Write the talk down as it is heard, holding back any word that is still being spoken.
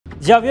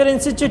Xavier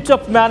institute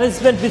of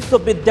management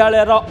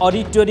विश्वविद्यालय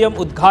auditorium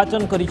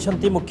उद्घाटन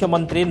करिसेंती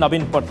मुख्यमंत्री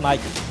नवीन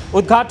पट्टनायक।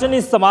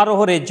 उद्घाटनी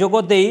समारोह रे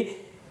जोगदे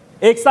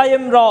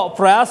XIMर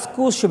प्रयास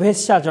को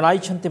शुभेच्छा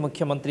जणाइछंती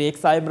मुख्यमंत्री।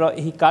 XIMर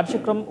एही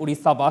कार्यक्रम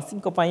ओडिशावासी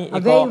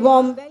एक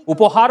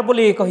उपहार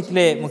बोली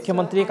कहिथिले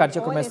मुख्यमंत्री।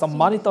 कार्यक्रम में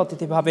सम्मानित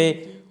अतिथि भावे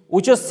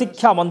उच्च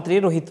शिक्षा मंत्री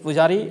रोहित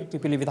पुजारी,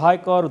 पिपिली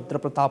विधायक रुद्र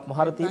प्रताप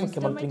महारथी,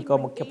 मुख्यमंत्री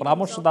मुख्य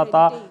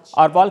परामर्शदाता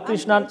और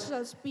बालकृष्णन,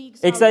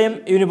 XIM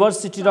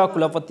यूनिवर्सिटी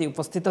कुलपति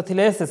उपस्थित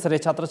थिले। शेष में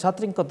छात्र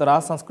छात्री द्वारा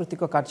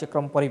सांस्कृतिक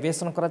कार्यक्रम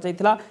परिवेशन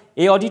करा।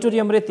 ए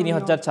ऑडिटोरियम रे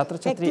 3000 छात्र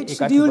छात्री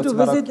एकाठी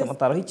बसबार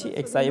क्षमता रही।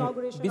 XIM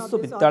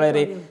विश्वविद्यालय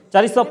रे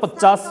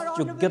 450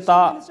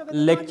 योग्यता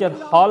lecture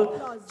hall,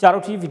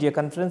 4टी video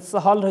conference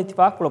hall रही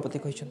कुलपति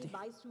कहते।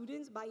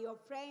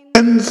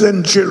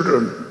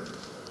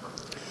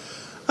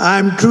 I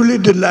am truly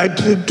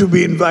delighted to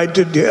be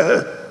invited here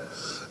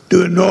to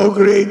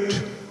inaugurate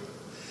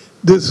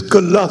this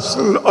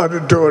colossal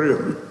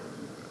auditorium.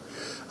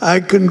 I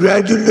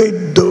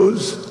congratulate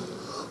those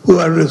who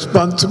are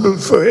responsible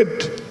for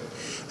it,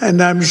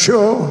 and I'm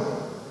sure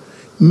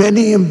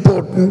many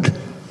important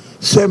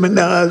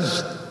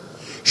seminars,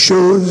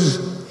 shows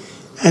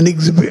and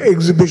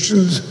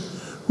exhibitions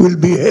will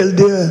be held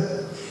here,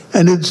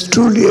 and it's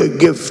truly a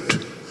gift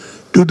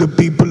to the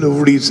people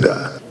of Odisha.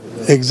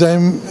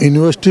 XIM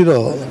university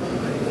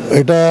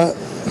एटा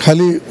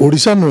खाली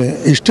ओडिशा नुहे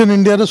eastern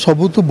India रो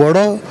सबुत बड़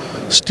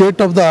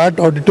state of the art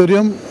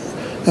auditorium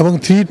एवं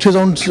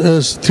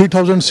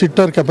 3000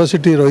 seater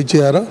capacity रही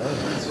यार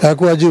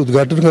यहाँ आज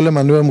उद्घाटन कले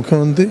माननीय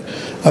मुख्यमंत्री।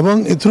 एवं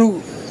एथु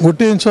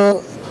गोटे जिन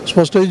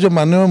स्पष्ट जो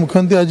माननीय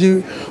मुख्यमंत्री आज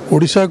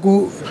ओडिशा को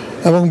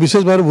एवं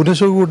विशेष भाव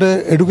भुवनेश्वर को गोटे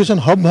एजुकेशन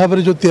हब भाव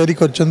जो तैयारी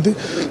करछंती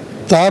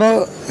तार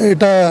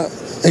एटा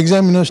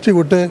XIM यूनिवर्सिटी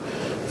गोटे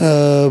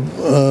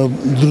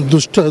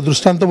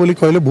दृष्टांत बोली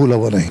कहले भूल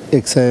हम ना।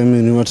 XIM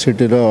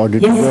यूनिवर्सिटी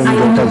ऑडिटोरियम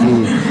जोटा कि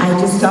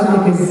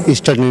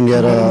ईस्टर्न इंडिया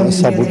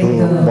सबुठ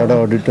बड़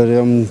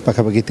ऑडिटोरियम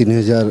पाखापाखि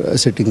 3000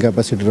 सीटिंग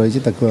कैपेसिटी रही।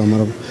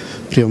 आमर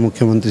प्रिय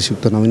मुख्यमंत्री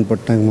श्रीयुक्त नवीन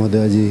पट्टनायक महोदय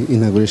आज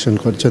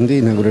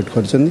इनागुरेट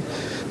कर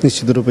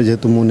निश्चित रूपे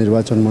जेहेतु मो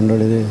निर्वाचन मंडल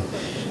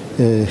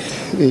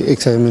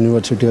XIM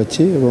यूनिवर्सिटी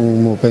अच्छी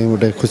मो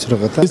गोटे खुशी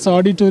कथा। This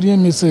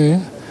auditorium is a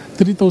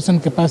 3000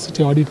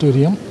 capacity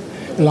auditorium.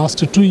 Last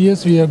 2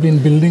 years we have been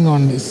building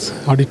on this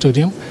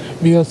auditorium.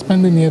 We have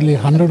spent nearly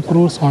 100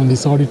 crores on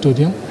this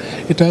auditorium.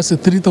 It has a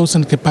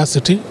 3000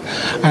 capacity,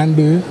 and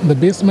the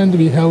basement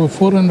we have a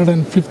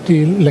 450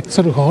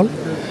 lecture hall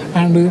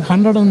and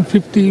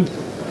 150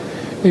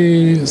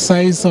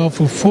 size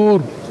of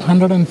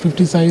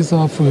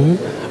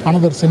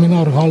another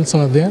seminar halls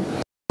are there.